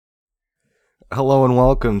Hello and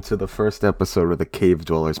welcome to the first episode of the Cave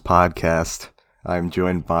Dwellers podcast. I'm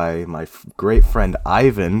joined by my great friend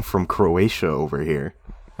Ivan from Croatia over here.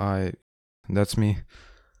 That's me.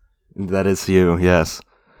 That is you, yes.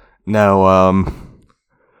 Now,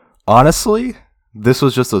 honestly, this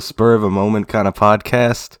was just a spur of a moment kind of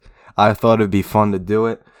podcast. I thought it'd be fun to do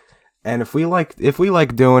it. And if we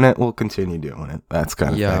like doing it, we'll continue doing it. That's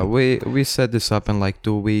kind of Yeah, thing. we set this up in like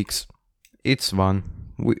 2 weeks. It's fun.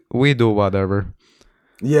 We do whatever.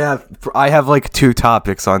 Yeah, I have like 2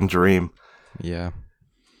 topics on Dream. Yeah.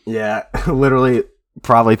 Yeah, literally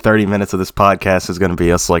probably 30 minutes of this podcast is going to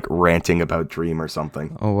be us like ranting about Dream or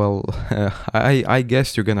something. Oh well, I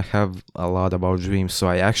guess you're gonna have a lot about Dream, so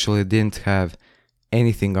I actually didn't have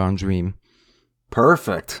anything on Dream.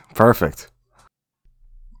 Perfect.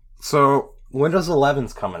 So, Windows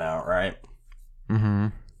 11's coming out, right? Mm-hmm.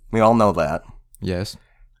 We all know that. Yes.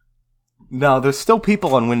 No, there's still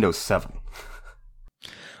people on Windows 7.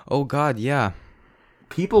 Oh god, yeah.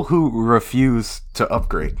 People who refuse to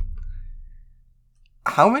upgrade.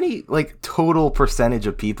 How many, like, total percentage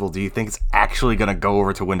of people do you think is actually going to go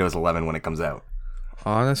over to Windows 11 when it comes out?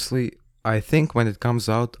 Honestly, I think when it comes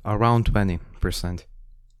out, around 20%.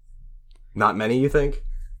 Not many, you think?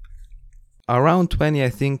 Around 20, I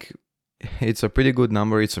think it's a pretty good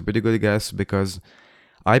number. It's a pretty good guess because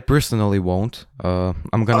I personally won't.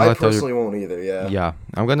 I'm gonna let won't either, yeah,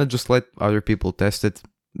 I'm gonna just let other people test it,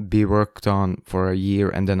 be worked on for a year,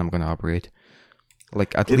 and then I'm gonna upgrade.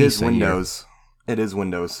 Like at It least is a year. Windows. It is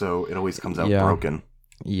Windows, so it always comes out Yeah. broken.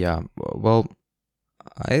 Yeah. Well,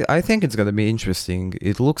 I think it's gonna be interesting.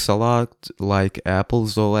 It looks a lot like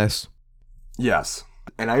Apple's OS. Yes.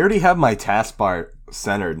 And I already have my taskbar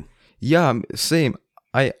centered. Yeah, same.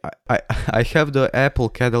 I have the Apple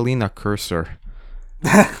Catalina cursor.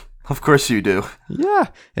 Of course you do. Yeah,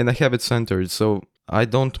 and I have it centered, so I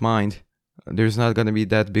don't mind. There's not gonna be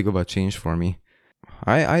that big of a change for me.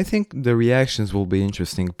 I think the reactions will be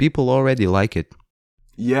interesting. People already like it.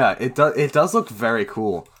 Yeah, it does look very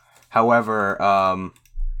cool. However,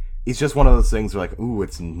 it's just one of those things where like, ooh,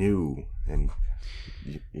 it's new, and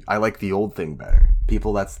I like the old thing better.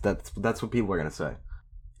 People, that's what people are gonna say.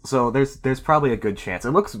 So there's probably a good chance.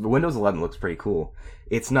 Windows 11 looks pretty cool.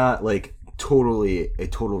 It's not like totally a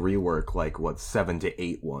total rework like what 7 to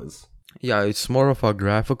 8 was. Yeah, it's more of a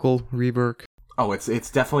graphical rework. Oh, it's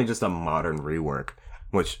definitely just a modern rework,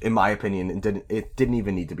 which in my opinion it didn't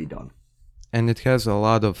even need to be done. And it has a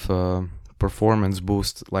lot of performance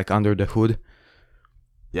boost, like under the hood.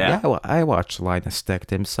 Yeah. I watched Linus Tech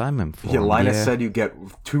Tips. I'm informed. Yeah, Linus said you get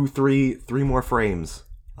 3 more frames.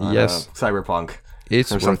 On, Yes. Cyberpunk. It's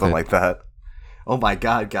Or worth something it. like that. Oh my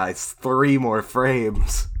god, guys, 3 more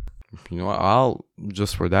frames. You know, I'll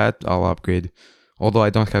just for that I'll upgrade. Although I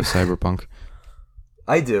don't have Cyberpunk.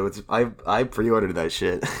 I do. I pre-ordered that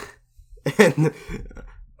shit. And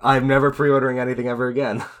I'm never pre-ordering anything ever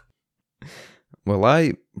again. Well,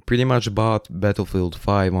 I pretty much bought Battlefield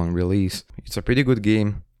 5 on release. It's a pretty good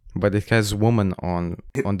game, but it has woman on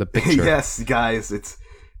the picture. Yes, guys, it's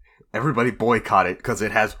everybody boycott it because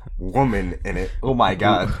it has woman in it. Oh my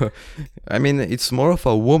god. I mean, it's more of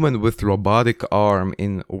a woman with robotic arm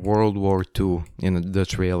in World War II in the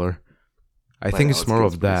trailer. I think it's more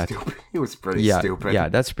of that. It was pretty Yeah, stupid. yeah,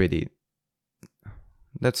 that's pretty.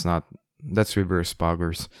 That's reverse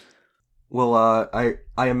poggers. Well, I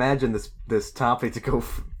imagine this topic to go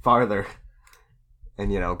farther,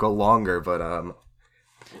 and go longer, but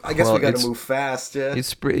I guess Well, we gotta it's- move fast. Yeah.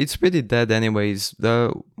 It's pretty dead anyways.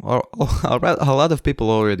 A lot of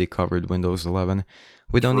people already covered Windows 11.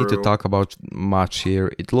 We don't need to True. talk about much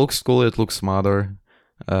here. It looks cool. It looks smarter,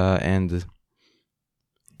 and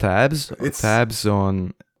tabs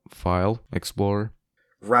on File Explorer.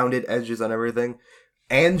 Rounded edges on everything.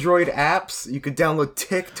 Android apps. You could download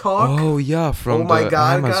TikTok. Oh yeah, from Oh my the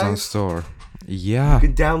God, Amazon guys. store. Yeah. You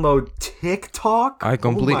could download TikTok. I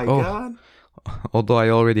complete- Oh my oh. god. Although I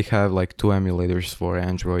already have like 2 emulators for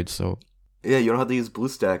Android, so Yeah, you don't have to use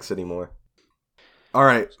BlueStacks anymore. All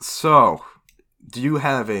right. So, do you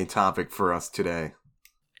have a topic for us today?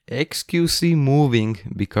 XQC moving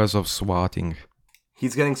because of swatting.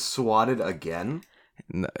 He's getting swatted again.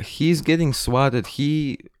 He's getting swatted.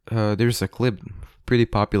 There's a clip, pretty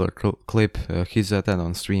popular clip. He's at that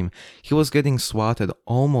on stream. He was getting swatted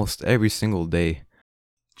almost every single day,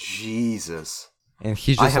 Jesus. and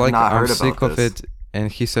he's I just have like, not I'm heard sick about of this. it.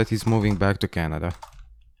 And he said he's moving back to Canada.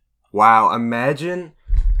 Wow, imagine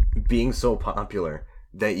being so popular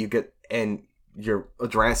that you get and your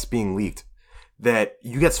address being leaked, that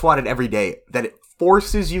you get swatted every day, that it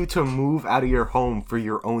forces you to move out of your home for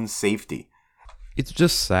your own safety. It's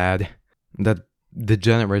just sad that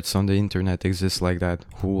degenerates on the internet exist like that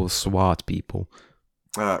who will swat people.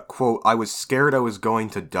 Quote, I was scared I was going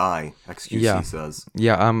to die, XQC Yeah. says.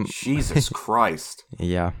 Yeah, Jesus Christ.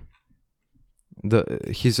 yeah.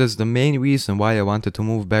 He says the main reason why I wanted to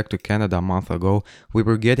move back to Canada a month ago, we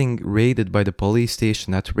were getting raided by the police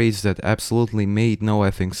station at rates that absolutely made no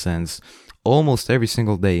effing sense. Almost every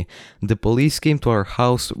single day, the police came to our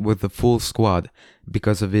house with the full squad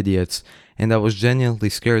because of idiots, and I was genuinely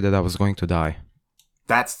scared that I was going to die.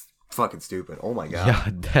 That's fucking stupid. Oh my god. Yeah,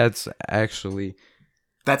 that's actually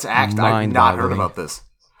I've not heard mind-boggling. about this.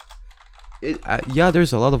 yeah.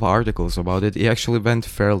 There's a lot of articles about it. It actually went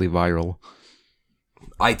fairly viral.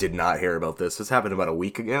 I did not hear about this. This happened about a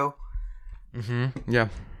week ago. Yeah.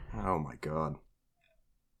 Oh my god.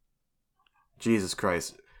 Jesus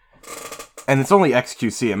Christ. And it's only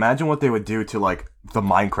XQC. Imagine what they would do to, like, the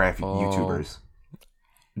Minecraft YouTubers.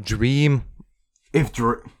 Dream. If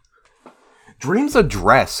Dream's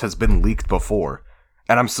address has been leaked before,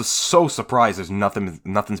 and I'm so surprised there's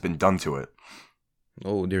nothing's been done to it.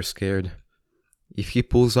 Oh, they're scared. If he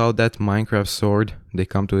pulls out that Minecraft sword, they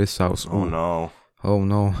come to his house. Oh no. Oh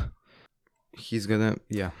no. He's gonna...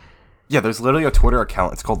 Yeah. Yeah, there's literally a Twitter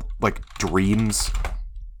account. It's called, like, Dreams...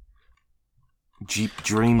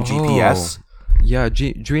 Dream GPS? Yeah,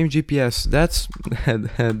 Dream GPS. That's...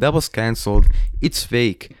 that was cancelled. It's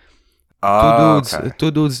fake. Okay.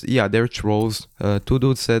 Two dudes, yeah, they're trolls. Two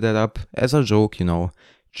dudes set that up as a joke,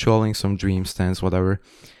 trolling some dream stands, whatever.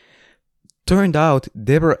 Turned out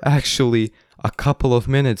they were actually a couple of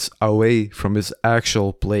minutes away from his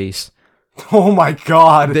actual place. Oh my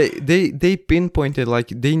god! They pinpointed, like,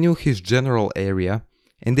 they knew his general area,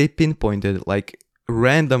 and they pinpointed, like,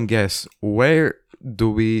 random guess, where do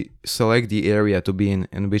we select the area to be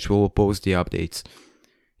in which we will post the updates.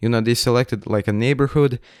 They selected, like, a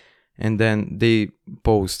neighborhood, and then they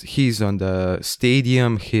post, he's on the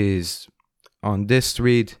stadium, he's on this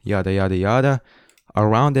street, yada yada yada,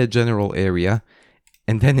 around that general area.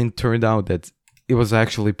 And then it turned out that it was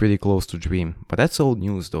actually pretty close to Dream. But that's old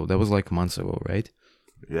news though, that was like months ago, right?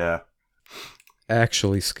 Yeah.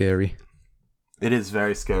 Actually scary. It is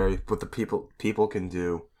very scary what the people can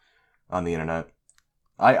do on the internet.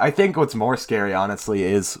 I think what's more scary, honestly,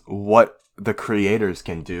 is what the creators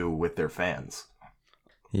can do with their fans.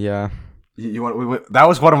 Yeah. You want? That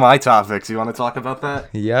was one of my topics. You want to talk about that?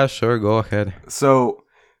 Yeah, sure, go ahead. So,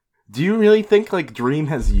 do you really think, like, Dream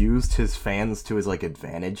has used his fans to his, like,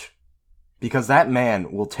 advantage? Because that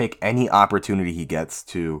man will take any opportunity he gets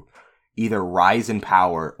to either rise in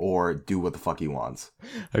power or do what the fuck he wants.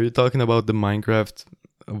 Are you talking about the Minecraft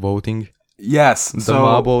voting? Yes. The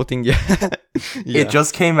mob voting? Yeah. It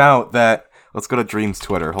just came out that... Let's go to Dream's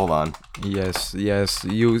Twitter. Hold on. Yes.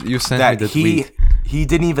 You sent that me the tweet. He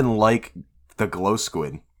didn't even like the glow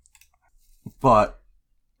squid. But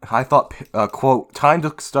I thought, quote, time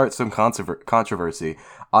to start some controversy.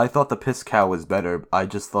 I thought the piss cow was better. I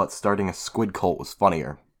just thought starting a squid cult was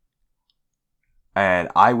funnier. And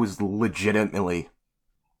I was legitimately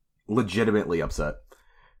upset.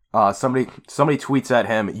 Somebody tweets at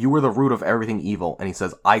him, "You were the root of everything evil," and he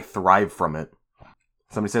says, "I thrive from it."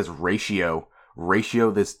 Somebody says, ratio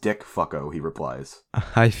this dick fucko, he replies.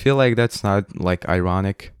 I feel like that's not, like,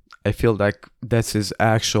 ironic. I feel like that's his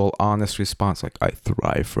actual honest response, like, I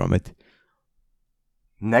thrive from it.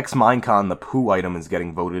 Next Minecon, the poo item is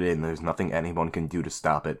getting voted in. There's nothing anyone can do to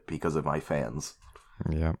stop it because of my fans.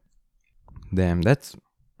 Yeah. Damn, that's...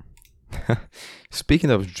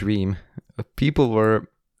 Speaking of Dream, people were...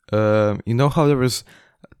 you know how there was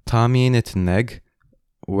Tommy in it Neg?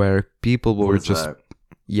 Where people were just... That?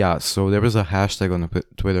 Yeah, so there was a hashtag on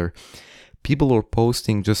Twitter. People were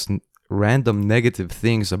posting just random negative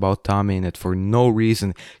things about Tommy in it for no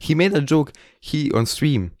reason. He made a joke. On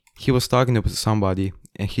stream, he was talking to somebody,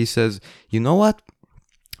 and he says, "You know what?"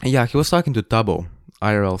 Yeah, he was talking to Tabo,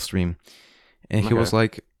 IRL stream, and he was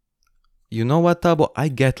like, "You know what, Tabo? I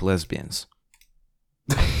get lesbians."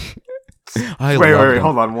 Wait,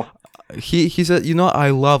 hold on. He said, "I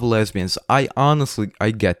love lesbians. I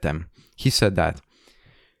get them." He said that.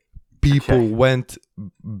 People went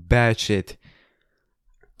batshit.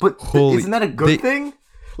 But isn't that a good thing?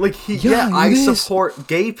 Like, I support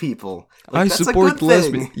gay people. Like, I that's support a good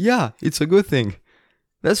lesbians. thing. Yeah, it's a good thing.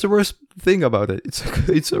 That's the worst thing about it.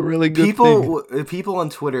 It's a really good thing. People on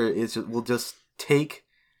Twitter will just take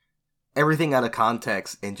everything out of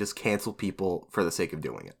context and just cancel people for the sake of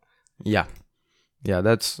doing it. Yeah,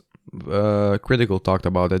 that's Critical talked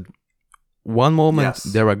about it. One moment,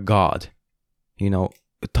 they're a god.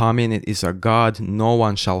 Tommy is a god. No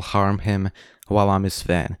one shall harm him while I'm his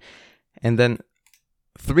fan. And then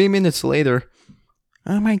 3 minutes later,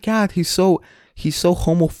 oh my god, he's so He's so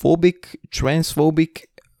homophobic, transphobic,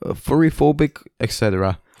 furryphobic,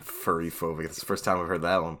 etc. Furry phobic. It's the first time I've heard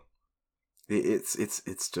that one.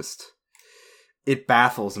 It's just, it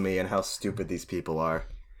baffles me and how stupid these people are.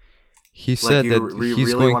 He said that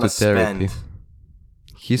he's going to therapy.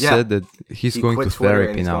 He said that he's going to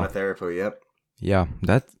therapy now. Going to therapy. Yep. Yeah,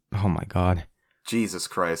 that. Oh my god. Jesus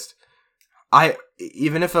Christ.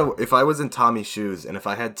 Even if I was in Tommy's shoes and if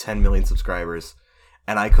I had 10 million subscribers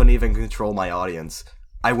and I couldn't even control my audience,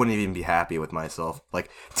 I wouldn't even be happy with myself. Like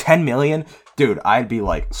 10 million, dude, I'd be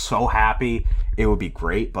like so happy. It would be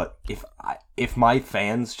great. But if my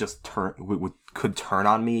fans just could turn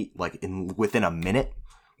on me like within a minute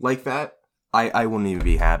like that, I wouldn't even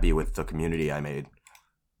be happy with the community I made.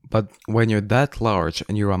 But when you're that large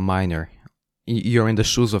and you're a minor, you're in the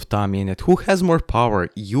shoes of Tommy Innit. Who has more power,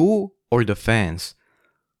 you or the fans?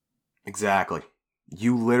 Exactly.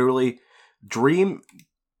 You literally, Dream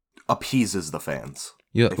appeases the fans.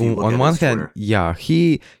 Yeah, on one hand, yeah,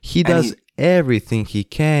 he does everything he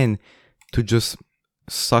can to just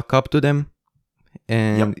suck up to them,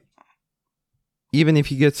 and even if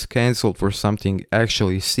he gets cancelled for something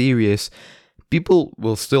actually serious, people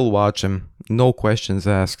will still watch him, no questions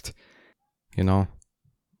asked, you know?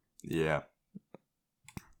 Yeah.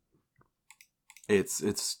 It's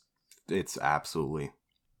absolutely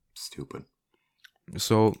stupid.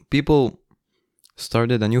 So people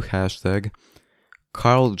started a new hashtag,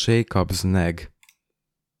 Carl Jacobs neg.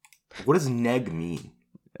 What does neg mean?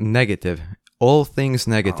 Negative. All things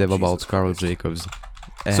negative about Carl Jacobs.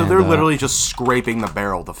 And, so they're literally just scraping the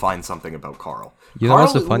barrel to find something about Carl. You know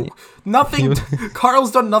what's the funny? Nothing.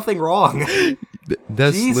 Carl's done nothing wrong.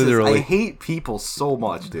 That's Jesus, literally. I hate people so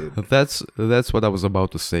much, dude. That's what I was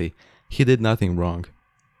about to say. He did nothing wrong.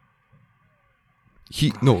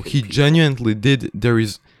 He genuinely did. There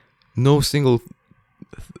is no single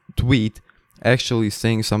tweet actually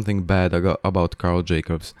saying something bad about Carl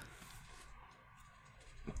Jacobs.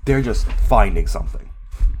 They're just finding something.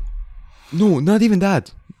 No, not even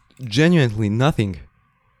that. Genuinely nothing.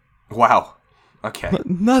 Wow. Okay.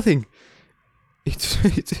 Nothing.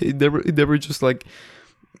 They were just like,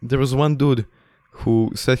 there was one dude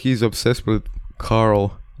who said he's obsessed with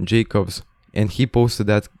Carl Jacobs, and he posted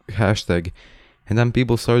that hashtag, and then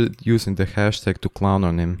people started using the hashtag to clown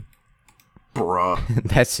on him. Bruh.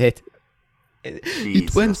 That's it.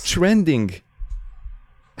 It went trending.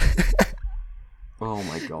 Oh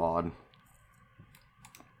my god.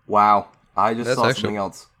 Wow. I just saw something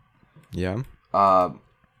else. Yeah. I'm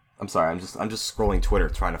sorry. I'm just scrolling Twitter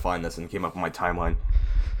trying to find this and it came up on my timeline.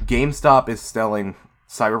 GameStop is selling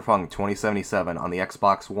Cyberpunk 2077 on the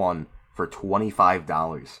Xbox One for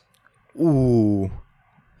 $25. Ooh.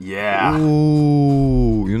 Yeah.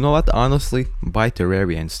 Ooh. You know what? Honestly, buy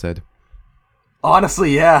Terraria instead.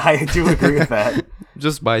 Honestly, yeah, I do agree with that.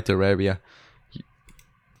 Just buy Terraria.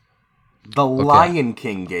 The Lion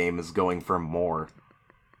King game is going for more.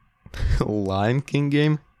 Lion King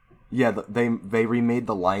game? Yeah, they remade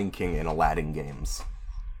the Lion King and Aladdin games.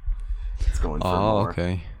 It's going for more.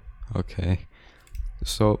 Okay.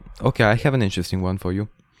 So, I have an interesting one for you.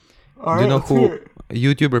 All Do you know who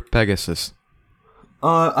YouTuber Pegasus?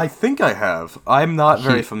 I think I have. I'm not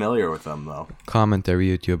very familiar with them though.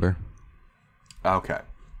 Commentary YouTuber. Okay.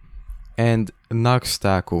 And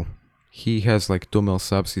Noxtaku. He has like 2 mil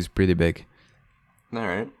subs. He's pretty big. All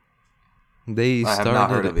right. I have not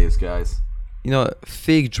heard of these guys. You know,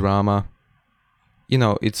 fake drama. You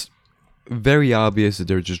know, it's very obvious that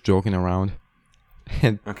they're just joking around.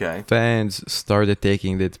 And fans started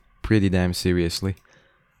taking it pretty damn seriously.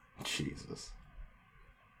 Jesus.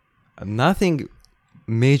 Nothing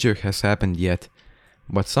major has happened yet,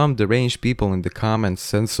 but some deranged people in the comments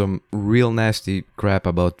sent some real nasty crap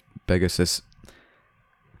about Pegasus.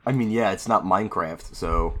 I mean, yeah, it's not Minecraft,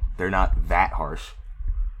 so they're not that harsh.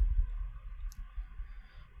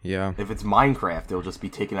 Yeah. If it's Minecraft, it'll just be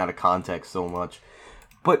taken out of context so much.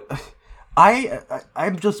 But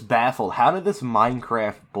I'm just baffled. How did this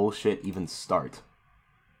Minecraft bullshit even start?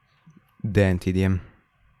 DanTDM.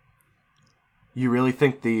 You really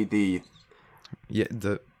think the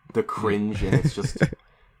cringe and it's just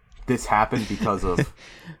this happened because of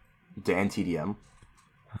DanTDM?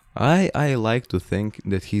 I like to think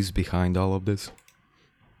that he's behind all of this.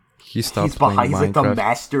 He's like the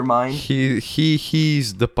mastermind.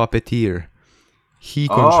 He's the puppeteer. He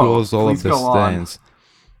controls all of the stands.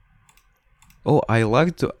 Oh, I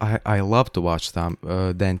love to watch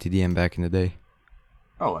DanTDM back in the day.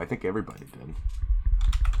 Oh, I think everybody did.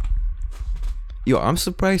 Yo, I'm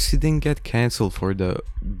surprised he didn't get cancelled for the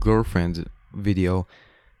girlfriend video.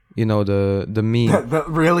 You know, the meme. The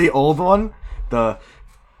really old one?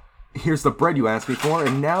 Here's the bread you asked me for,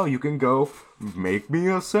 and now you can go make me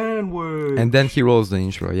a sandwich. And then he rolls the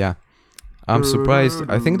intro, yeah. I'm surprised.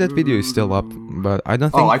 I think that video is still up, but I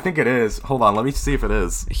don't think... Oh, I think it is. Hold on, let me see if it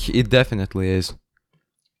is. It definitely is.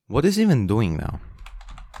 What is he even doing now?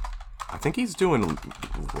 I think he's doing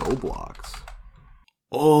Roblox.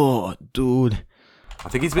 Oh, dude. I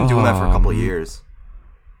think he's been doing that for a couple of years.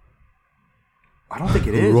 I don't think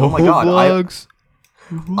it is. Oh my god. Roblox.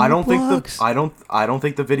 I don't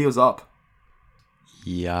think the video's up.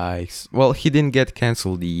 Yikes. Well, he didn't get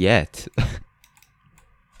cancelled yet.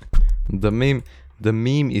 The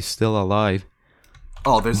meme is still alive.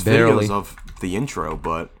 Oh, there's Barely. videos of the intro,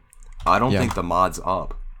 but I don't Yeah. think the mod's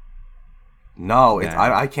up. No, Damn.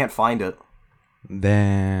 I can't find it.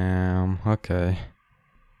 Damn. Okay.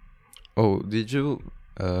 Oh, did you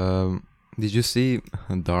see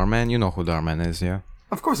Darman? You know who Darman is, yeah?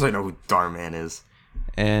 Of course I know who Darman is.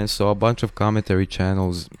 And so a bunch of commentary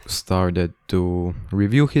channels started to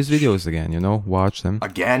review his videos again, watch them.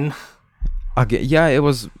 Again? Again, yeah, it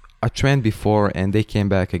was a trend before and they came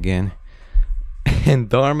back again. And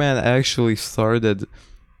Darman actually started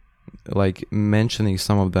like mentioning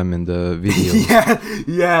some of them in the video.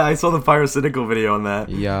 yeah, I saw the Pyrocynical video on that.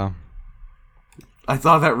 Yeah. I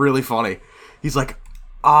thought that really funny. He's like,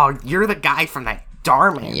 "Oh, you're the guy from that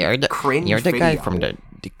Darman cringe You're the guy video." from the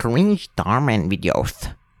cringe Darman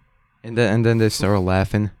videos. And then they started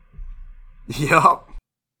laughing. Yup.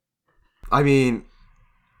 I mean,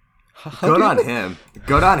 good on him.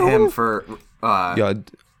 Good on him for Yeah,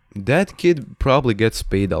 that kid probably gets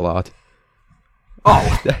paid a lot.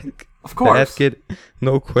 Oh, That, of course. That kid,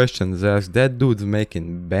 no questions asked. That dude's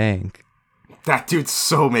making bank. That dude's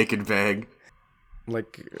so making bang.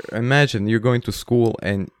 Like, imagine you're going to school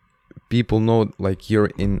and people know like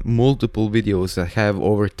you're in multiple videos that have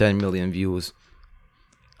over 10 million views.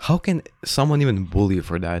 How can someone even bully you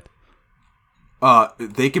for that?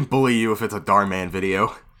 They can bully you if it's a Darman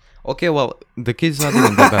video. Okay, well, the kid's not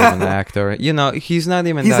even that bad of an actor. He's not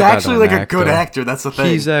even He's that bad actually of an like actor. a good actor. That's the thing.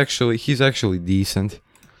 He's actually decent.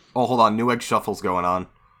 Oh, hold on. Newegg Shuffle's going on.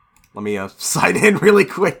 Let me sign in really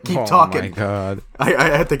quick. Keep Oh talking. my god.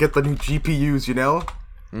 I had to get the new GPUs, you know?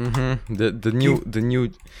 The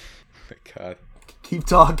new my god. Keep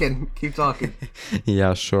talking. Keep talking.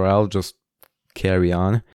 Yeah, sure, I'll just carry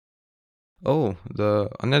on. Oh,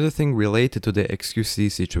 another thing related to the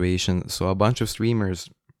XQC situation. So a bunch of streamers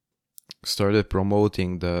started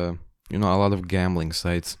promoting a lot of gambling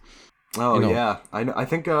sites. Oh, You know. yeah. I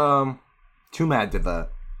think, Too Mad did that.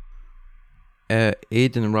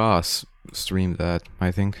 Aiden Ross streamed that,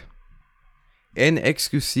 I think. And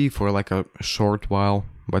XQC for like a short while,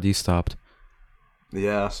 but he stopped.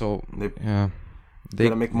 Yeah. So, They yeah.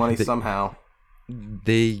 gotta make money somehow.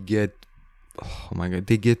 They get, oh my god,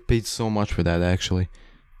 they get paid so much for that actually.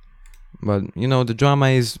 But the drama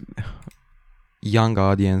is young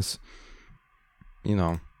audience,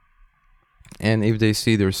 and if they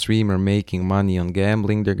see their streamer making money on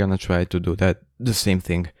gambling, they're gonna try to do the same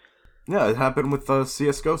thing. Yeah, it happened with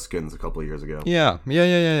CSGO skins a couple of years ago. Yeah.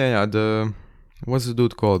 What's the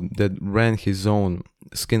dude called that ran his own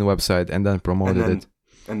skin website and then promoted it?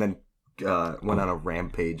 And then went on a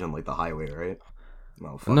rampage on like the highway, right?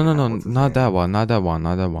 No, what's his not name? that one.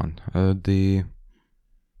 The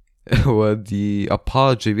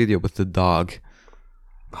apology video with the dog.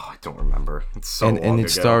 Oh, I don't remember. It's so and long it ago.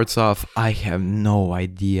 starts off, I have no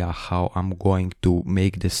idea how I'm going to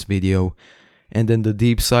make this video. And then the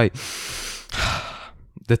deep sigh,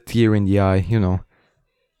 the tear in the eye,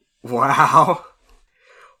 Wow.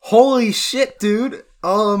 Holy shit, dude.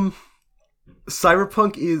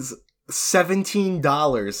 Cyberpunk is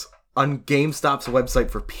 $17 on GameStop's website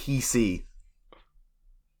for PC.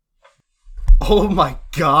 Oh my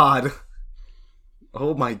god.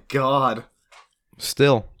 Oh my god.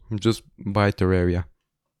 Still, just buy Terraria.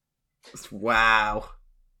 Wow.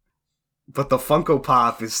 But the Funko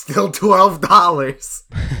Pop is still $12.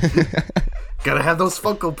 Gotta have those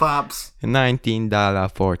Funko Pops. $19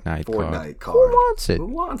 Fortnite card. Fortnite card. Who wants it? Who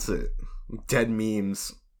wants it? Dead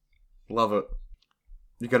memes. Love it.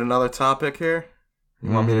 You got another topic here?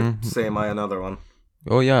 You want me to say another one?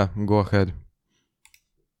 Oh yeah, go ahead.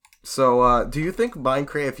 So, do you think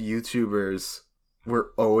Minecraft YouTubers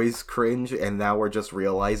were always cringe and now we're just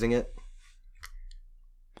realizing it?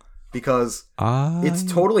 Because it's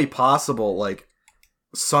totally possible, like,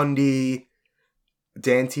 Sunday,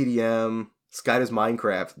 Dan TDM, Sky Does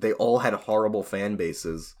Minecraft, they all had horrible fan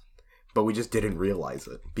bases, but we just didn't realize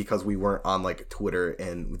it because we weren't on, like, Twitter,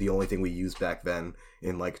 and the only thing we used back then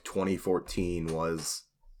in, like, 2014 was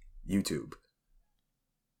YouTube.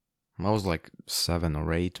 I was like 7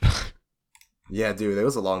 or 8. Yeah, dude, it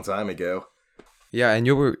was a long time ago. Yeah, and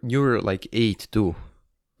you were like 8 too.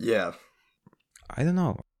 Yeah. I don't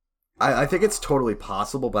know. I think it's totally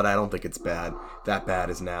possible, but I don't think it's that bad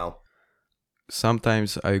as now.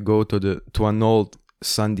 Sometimes I go to an old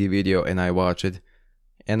Sunday video and I watch it,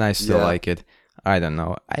 and I still Yeah. like it. I don't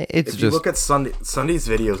know. It's If you just look at Sunday's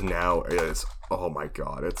videos now, it's oh my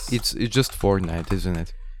god, it's just Fortnite, isn't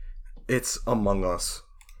it? it's Among Us.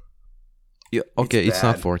 Yeah, okay, it's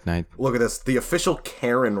not bad. Fortnite. Look at this, the official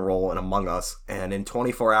Karen role in Among Us, and in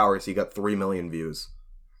 24 hours he got 3 million views.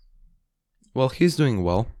 Well, he's doing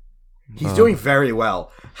well. He's doing very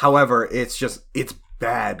well. However, it's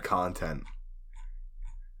bad content.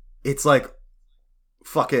 It's like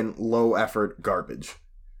fucking low effort garbage.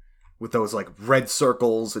 With those like red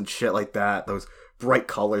circles and shit like that, those bright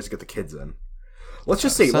colors to get the kids in. Let's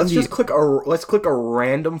just see. Sunday- Let's click a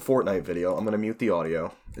random Fortnite video. I'm gonna mute the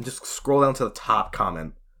audio and just scroll down to the top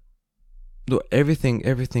comment. No, everything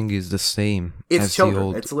is the same. It's as children. The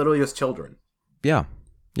old... It's literally just children. Yeah,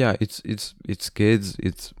 it's kids.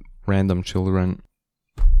 It's random children.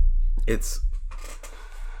 It's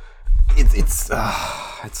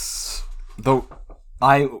though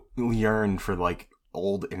I yearn for like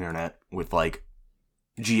old internet with like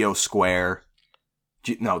GeoSquare.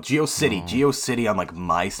 GeoCity. GeoCity on like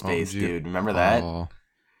MySpace, dude. Remember that? Oh,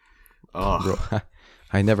 Ugh. bro,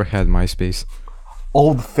 I never had MySpace.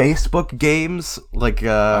 Old Facebook games like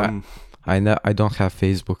I don't have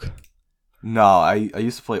Facebook. No, I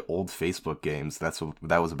used to play old Facebook games. That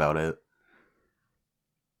was about it.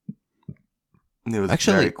 It was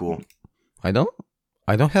Actually, very cool. I don't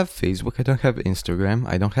have Facebook. I don't have Instagram.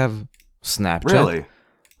 I don't have Snapchat. Really?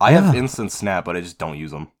 I have Yeah. Instant Snap, but I just don't use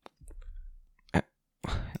them.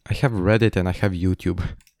 I have Reddit and I have YouTube.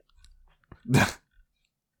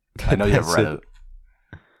 I know you have That's it.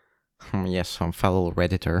 Reddit. Yes, I'm fellow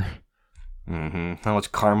Redditor. How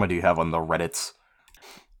much karma do you have on the Reddits?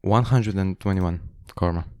 121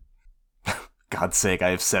 karma. God's sake, I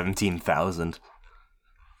have 17,000.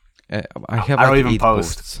 I have I don't like even 8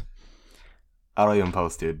 post. posts. I don't even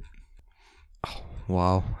post, dude.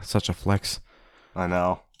 Wow, such a flex. I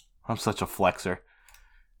know. I'm such a flexer.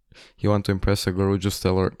 You want to impress a girl? Just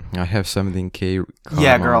tell her I have 17k karma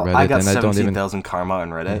Yeah, on girl, Reddit I got and I don't even 17,000 karma on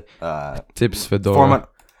Reddit. tips Fedora. Form a,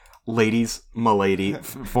 ladies, m'lady,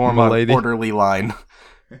 form M'lady. an orderly line.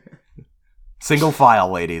 Single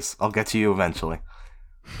file, ladies. I'll get to you eventually.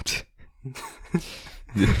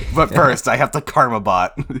 But first, I have to karma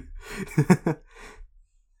bot.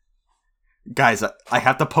 Guys, I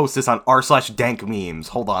have to post this on r/dank memes.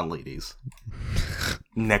 Hold on, ladies.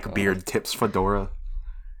 Neckbeard tips Fedora.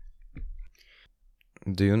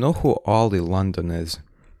 Do you know who Ollie London is?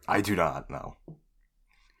 I do not know.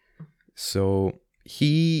 So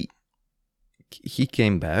he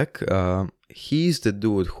came back. He's the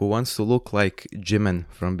dude who wants to look like Jimin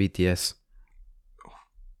from BTS.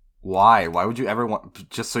 Why? Why would you ever want...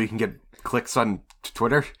 Just so you can get clicks on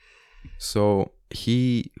Twitter? So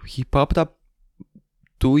he popped up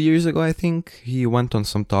 2 years ago, I think. He went on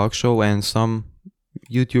some talk show and some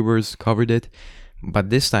YouTubers covered it.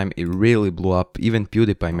 But this time it really blew up. Even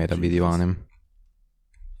PewDiePie made a video on him.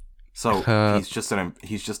 So he's just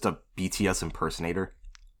a BTS impersonator?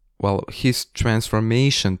 Well, his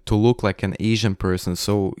transformation to look like an Asian person,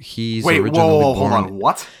 so he's Wait, originally whoa, born... hold on,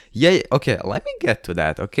 what? Yeah, okay, let me get to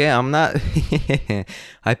that, okay? I'm not...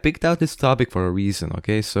 I picked out this topic for a reason,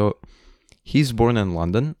 okay? So, he's born in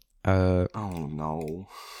London. Oh no.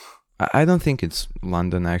 I don't think it's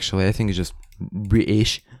London, actually. I think it's just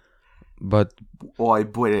British. But, Why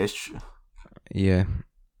British? yeah.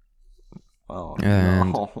 Oh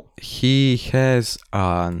And no. he has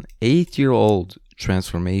an 8-year-old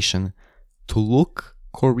transformation to look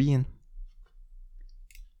Korean.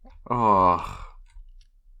 Oh.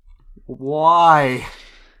 Why?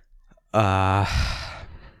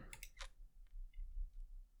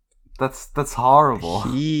 That's horrible.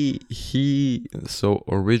 He so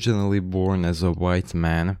originally born as a white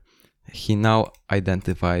man, he now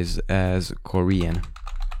identifies as Korean.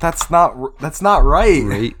 That's not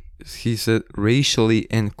right. He said racially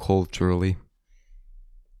and culturally.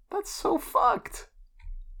 That's so fucked.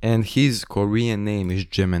 And his Korean name is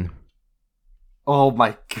Jimin. Oh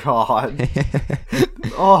my god.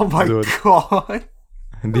 Oh my Dude. god.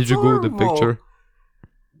 Did you go to the horrible. picture?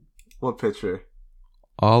 What picture?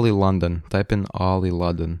 Ollie London. Type in Ollie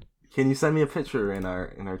London. Can you send me a picture in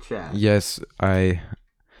our chat? Yes,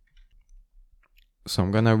 So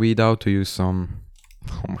I'm gonna read out to you some...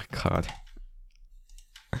 Oh my god.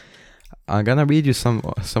 I'm gonna read you some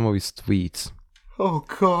of his tweets. Oh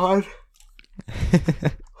god.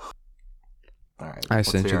 All right. I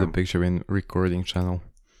let's sent you hear the him. picture in recording channel.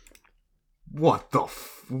 What the?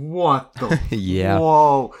 What the? Yeah.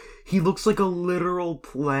 Whoa! He looks like a literal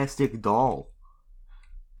plastic doll.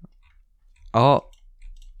 Oh,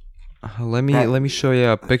 let me show you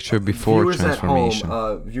a picture before Viewers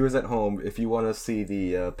transformation. Viewers at home, if you want to see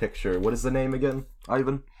the picture, what is the name again,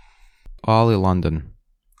 Ivan? Ollie London.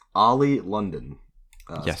 Ollie London.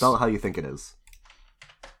 Yes. Spell it how you think it is.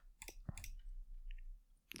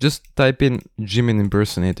 Just type in Jimin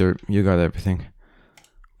impersonator. You got everything.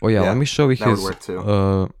 Oh yeah, Yeah, let me show you that would his. work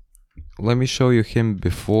too. Let me show you him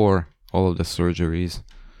before all of the surgeries.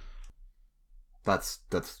 That's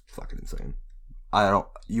fucking insane.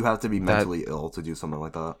 You have to be mentally ill to do something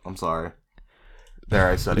like that. I'm sorry. There,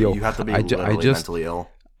 I said Yo, it. You have to be I literally just- mentally ill.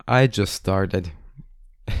 I just started.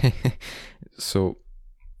 So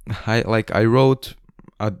I wrote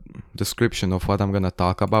a description of what I'm gonna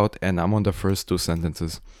talk about, and I'm on the first 2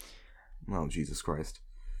 sentences. Oh, Jesus Christ.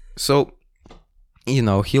 So, he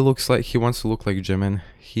wants to look like Jimin.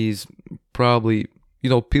 He's probably,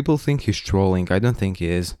 people think he's trolling. I don't think he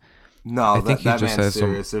is. No, I think he that just man's has some-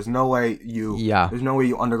 serious. There's no way you. Yeah. There's no way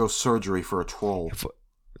you undergo surgery for a troll.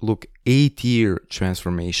 Look, 8-year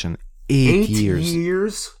transformation. 8 years.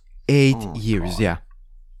 years? 8 Oh my years, God. yeah.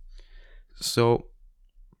 So,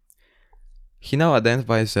 he now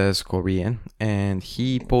identifies as Korean, and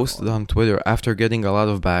he posted on Twitter after getting a lot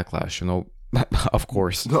of backlash, of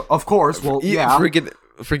course. Of course. Well, yeah.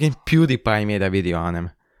 Freaking PewDiePie made a video on him.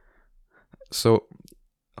 So,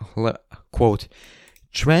 quote,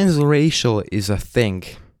 transracial is a thing.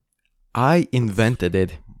 I invented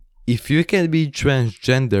it. If you can be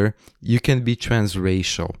transgender, you can be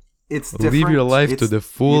transracial. It's different. Live your life to It's- the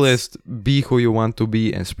fullest, be who you want to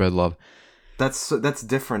be, and spread love. That's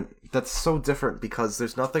different. That's so different because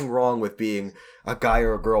there's nothing wrong with being a guy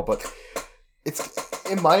or a girl, but it's,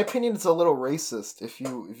 in my opinion, it's a little racist if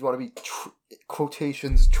you want to be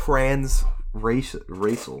quotations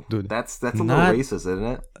racial. Dude, that's a little not- racist, isn't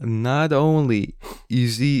it? Not only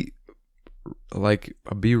is he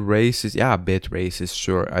a bit racist, yeah, a bit racist,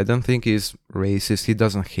 sure. I don't think he's racist. He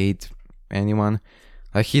doesn't hate anyone.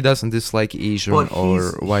 He doesn't dislike Asian But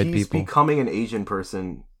or white he's people. becoming an Asian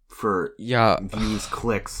person for Yeah, views,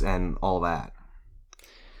 clicks, and all that.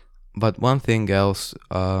 but one thing else,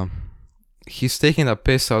 he's taking a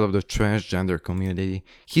piss out of the transgender community.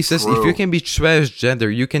 He says if True. you can be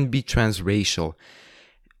transgender, you can be transracial.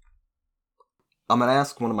 I'm gonna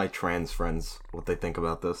ask one of my trans friends what they think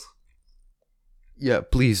about this. Yeah,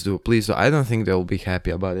 please do. I don't think they'll be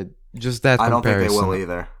happy about it. Just that I don't think comparison. they will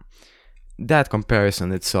either. That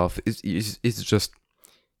comparison itself is just,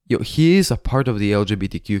 he is a part of the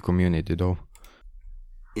LGBTQ community, though.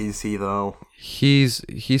 Is he though? He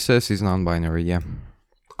says he's non-binary, yeah.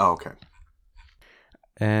 Oh, okay.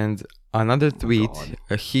 And another tweet,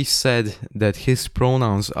 he said that his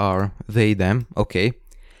pronouns are they, them. Okay.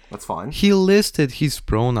 That's fine. He listed his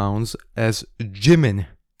pronouns as Jimin.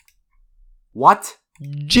 What?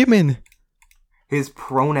 Jimin. His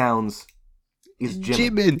pronouns is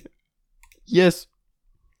Jim. Jimin. Yes.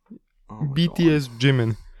 Oh my BTS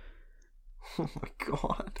Jimin.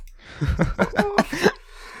 God. Oh my god.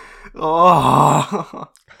 Oh.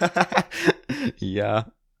 Yeah.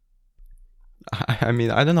 I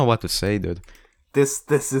mean, I don't know what to say, dude. That's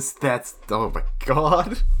oh my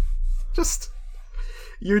god. Just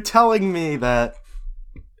you're telling me that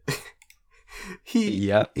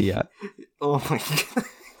Yeah. oh my god.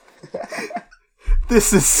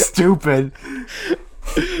 This is stupid.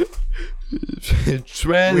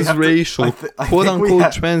 Transracial, I quote think we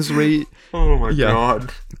unquote have- Oh my Yeah.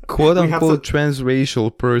 god. quote we have unquote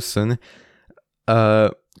transracial person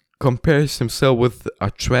compares himself with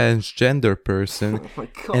a transgender person Oh my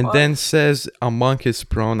god. and then says among his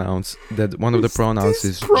pronouns that one of the pronouns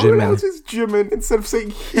His is pronouns Jimin. is Jimin. Instead of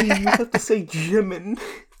saying he, you have to say Jimin.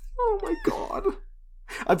 Oh my god.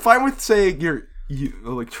 I'm fine with saying you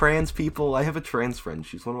like trans people. I have a trans friend.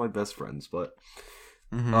 She's one of my best friends, but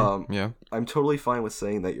Yeah. I'm totally fine with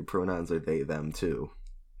saying that your pronouns are they them too.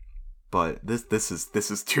 But this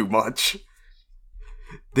is too much.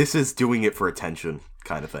 This is doing it for attention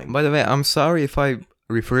kind of thing. By the way, I'm sorry if I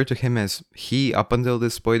refer to him as he up until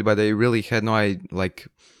this point, but I really had no idea.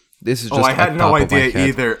 This is just. I had at no top of my idea head.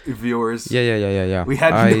 either, viewers. Yeah. We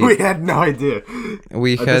had no idea.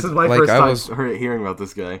 We had This is my first I time was. hearing about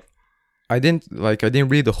this guy. I didn't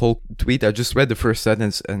read the whole tweet. I just read the first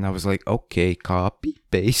sentence and I was like, okay, copy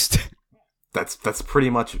paste. That's pretty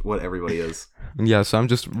much what everybody is. Yeah, so I'm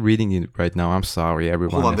just reading it right now. I'm sorry,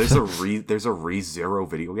 everyone. Hold on, there's a ReZero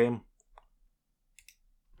video game.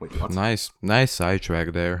 Wait, what? Nice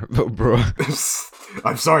sidetrack there, bro.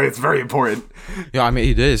 I'm sorry, it's very important. Yeah, I mean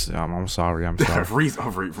it is. I'm sorry.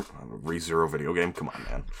 ReZero video game. Come on,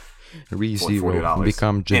 man. ReZero $40.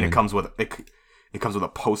 become Jimmy. And it comes with a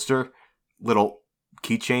poster, little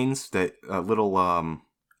keychains that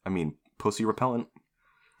pussy repellent.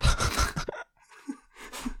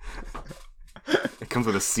 It comes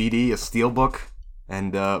with a CD, a steelbook,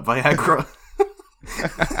 and Viagra.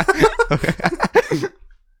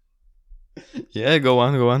 Yeah, go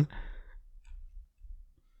on.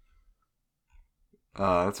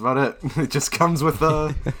 That's about it. It just comes with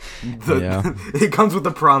Yeah. it comes with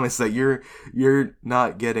the promise that you're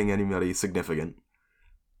not getting anybody significant.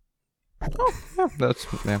 Yeah, that's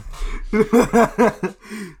yeah.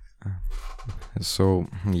 So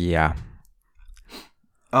yeah.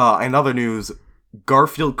 In other news,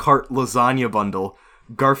 Garfield Kart lasagna bundle,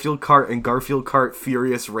 Garfield Kart and Garfield Kart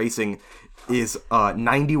Furious Racing is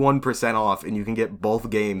 91% off, and you can get both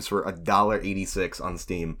games for $1.86 on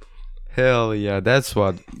Steam. Hell yeah, that's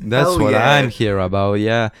what Hell yeah. I'm here about.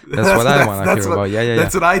 Yeah, that's what I want to hear about. Yeah.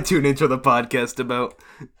 That's what I tune into the podcast about.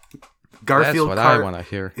 Garfield That's what Kart I want to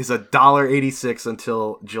hear. is $1.86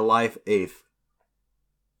 until July 8th,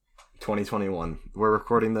 2021. We're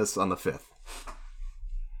recording this on the 5th.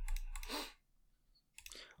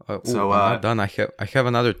 So I'm not done. I have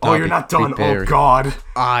another topic. Oh, you're not done. prepared. Oh God,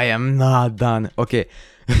 I am not done. Okay,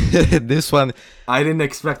 this one. I didn't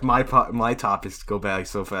expect my topics to go back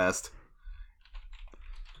so fast.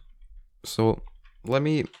 So let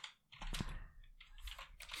me.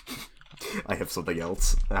 I have something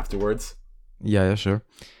else afterwards. Yeah, sure.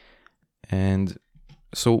 And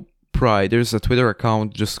so Pride. There's a Twitter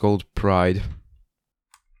account just called Pride.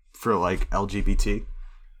 For like LGBT.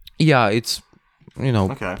 Yeah, it's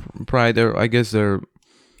Okay. Pride. I guess they're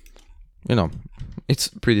it's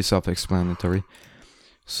pretty self-explanatory.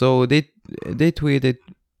 So they tweeted,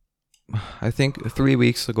 I think 3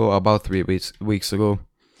 weeks ago, about 3 weeks ago.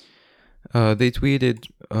 They tweeted,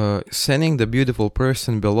 sending the beautiful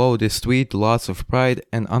person below this tweet lots of pride,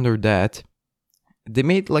 and under that, they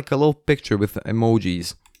made like a little picture with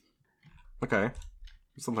emojis. Okay.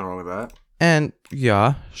 There's something wrong with that. And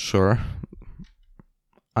yeah, sure.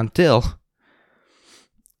 Until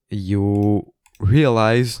you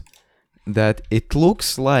realize that it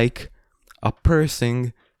looks like a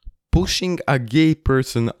person pushing a gay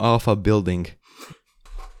person off a building.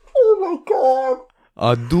 Oh my God.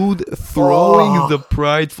 A dude throwing the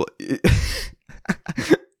pride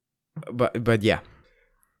but yeah.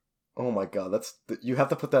 Oh my God. You have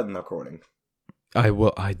to put that in the recording.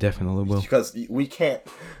 I definitely will. Because you can't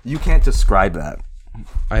describe that.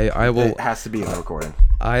 I will. It has to be in the recording.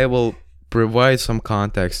 I will provide some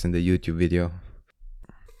context in the YouTube video.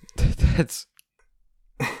 That's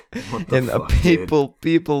What the and fuck,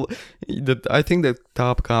 people. I think the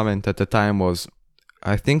top comment at the time was,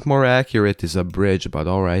 "I think more accurate is a bridge, but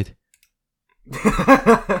all right."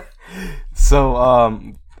 dude? So,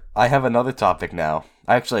 I have another topic now.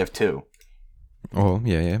 I actually have two. Oh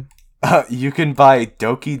yeah. You can buy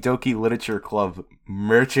Doki Doki Literature Club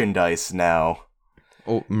merchandise now.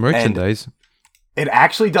 Oh, merchandise. It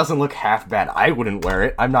actually doesn't look half bad. I wouldn't wear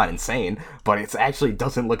it. I'm not insane, but it actually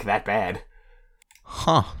doesn't look that bad.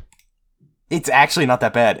 Huh. It's actually not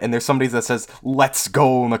that bad. And there's somebody that says, "Let's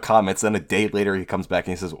go" in the comments. Then a day later he comes back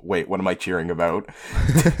and he says, "Wait, what am I cheering about?"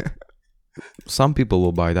 Some people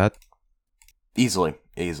will buy that. Easily.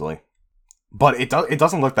 But it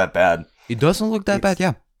doesn't look that bad. It doesn't look that bad,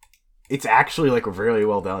 yeah. It's actually like really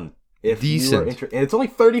well done. If Decent. and it's only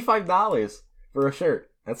 $35 for a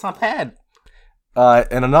shirt. That's not bad.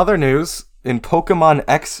 And another news, in Pokemon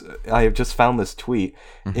X, I have just found this tweet.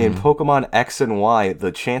 Mm-hmm. In Pokemon X and Y,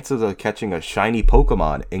 the chances of catching a shiny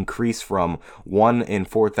Pokemon increase from 1 in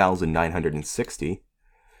 4,960.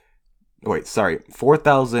 Wait, sorry,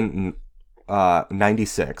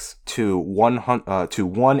 4,096 to 1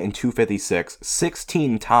 in 256,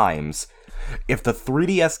 16 times if the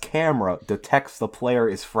 3DS camera detects the player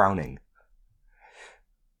is frowning.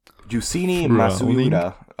 Yusini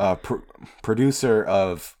Masuda, producer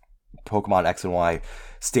of Pokemon X and Y,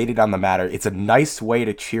 stated on the matter, "It's a nice way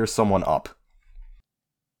to cheer someone up."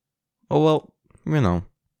 Oh, well,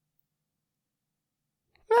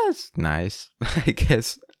 that's nice, I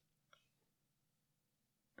guess.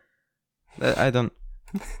 I don't...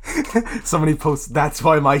 Somebody posts, "That's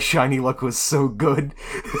why my shiny luck was so good."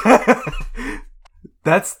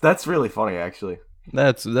 That's really funny, actually.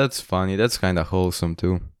 That's funny. That's kind of wholesome,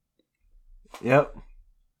 too. Yep.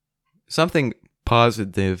 Something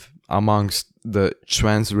positive amongst the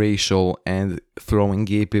transracial and throwing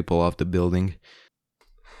gay people off the building.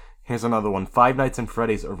 Here's another one. Five Nights at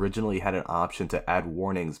Freddy's originally had an option to add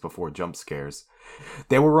warnings before jump scares.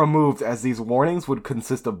 They were removed as these warnings would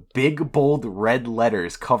consist of big, bold red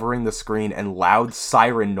letters covering the screen and loud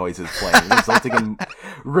siren noises playing,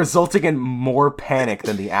 resulting in more panic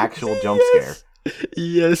than the actual jump scare.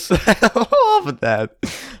 Yes, I love that.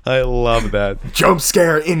 I love that. Jump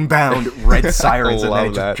scare inbound, red sirens, and then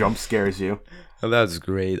it that. just jump scares you. That's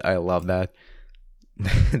great. I love that.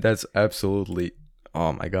 That's absolutely...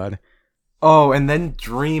 Oh my god. Oh, and then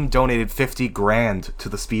Dream donated $50,000 to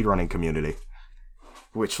the speedrunning community.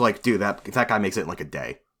 Which, like, dude, that guy makes it in, like, a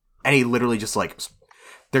day. And he literally just, like...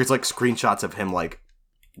 There's, like, screenshots of him, like,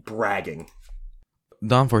 bragging.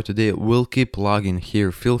 Done for today. We'll keep logging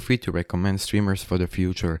here. Feel free to recommend streamers for the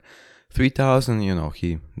future. 3,000,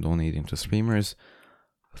 he donating to streamers.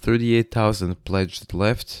 38,000 pledged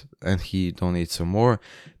left, and he donates some more.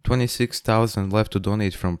 26,000 left to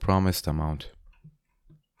donate from promised amount.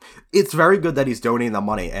 It's very good that he's donating the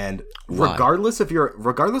money, and Why? regardless if you're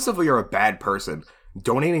a bad person,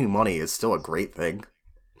 donating money is still a great thing.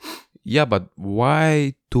 Yeah, but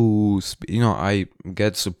why to... I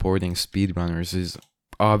get supporting speedrunners is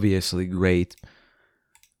obviously great.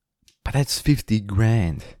 But that's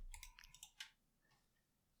 $50,000.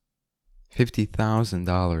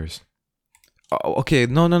 $50,000. Oh, okay,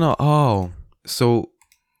 no. Oh, so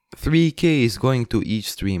 $3,000 is going to each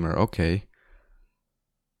streamer. Okay.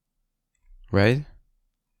 Right?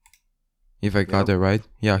 If I got Yep. it right?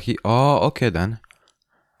 Yeah, Oh, okay then.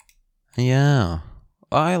 Yeah.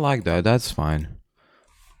 I like that. That's fine.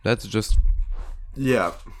 That's just...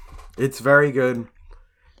 Yeah. It's very good.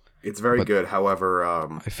 It's very But- good. However,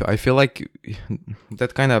 I feel like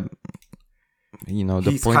that kind of... the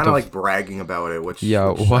he's point kind of... of like bragging about it, which Yeah,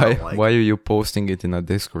 which I why don't like. why are you posting it in a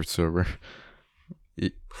Discord server?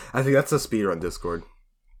 I think that's the speedrun Discord.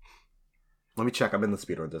 Let me check. I'm in the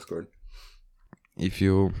speedrun Discord. If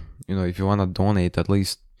you want to donate, at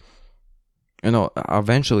least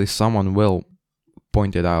eventually someone will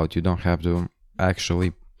point it out. You don't have to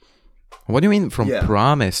actually... What do you mean from Yeah.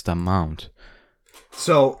 promised amount?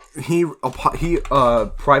 So he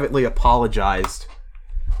privately apologized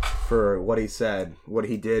for what he said, what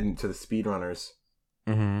he did to the speedrunners.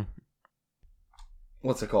 Mm-hmm.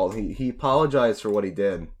 What's it called? He apologized for what he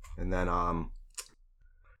did, and then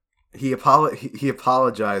he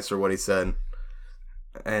apologized for what he said,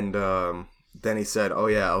 and then he said, "Oh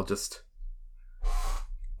yeah, I'll just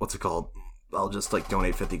like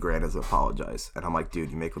donate $50,000 as an apologize." And I'm like, "Dude,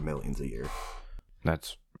 you make millions a year."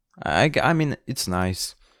 That's... I mean, it's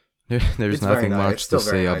nice. There's It's very nothing nice. much It's still to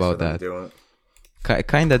very say nice about for them that. to do it.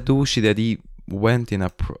 Kind of douchey that he went in a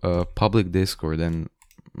public Discord and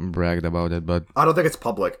bragged about it, but... I don't think it's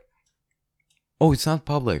public. Oh, it's not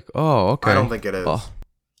public. Oh, okay. I don't think it is.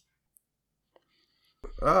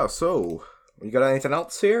 Oh. So you got anything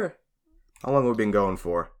else here? How long have we been going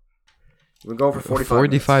for? We've been going for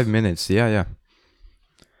 45 minutes. Yeah.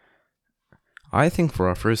 I think for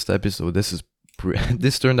our first episode,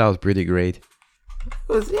 this turned out pretty great.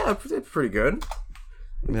 It's pretty good.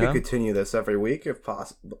 We Yeah. could continue this every week if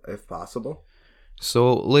possible.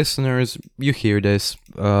 So, listeners, you hear this.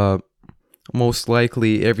 Most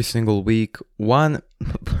likely every single week, one,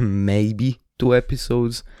 maybe 2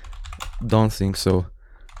 episodes. Don't think so.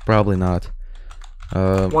 Probably not.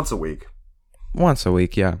 Once a week. Once a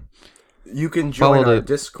week, yeah. You can join Follow our the-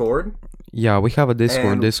 Discord. Yeah, we have a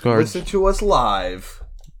Discord. and Discord. listen to us live.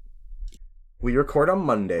 We record on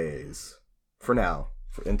Mondays. For now.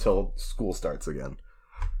 Until school starts again.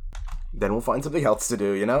 Then we'll find something else to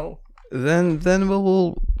do, you know? Then we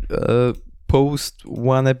will post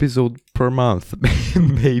 1 episode per month.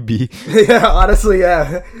 Maybe. Yeah, honestly,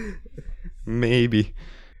 yeah. Maybe.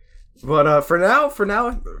 But for now,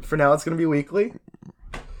 it's gonna be weekly.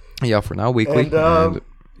 Yeah, for now weekly. And, And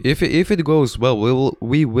if it goes well,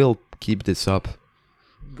 we will keep this up.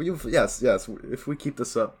 Yes. If we keep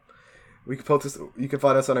this up, we can post this. You can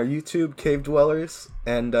find us on our YouTube, Cave Dwellers,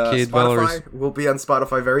 and Cave Spotify. Dwellers. We'll be on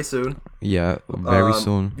Spotify very soon. Yeah, very Um,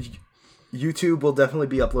 soon. YouTube will definitely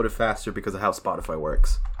be uploaded faster because of how Spotify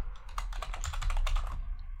works.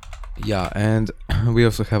 Yeah, and we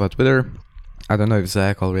also have a Twitter. I don't know if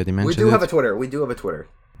Zach already We mentioned do it. have a Twitter.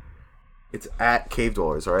 It's at Cave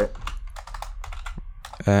Dwellers, right?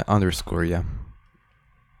 _ yeah.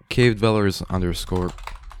 Cave Dwellers _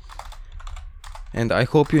 And I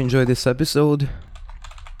hope you enjoyed this episode.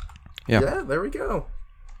 Yeah. There we go.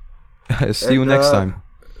 See you And, next time.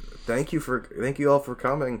 Thank you all for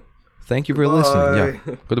coming. Thank you for listening. Yeah.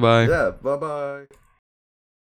 Bye. Goodbye. Yeah. Bye bye.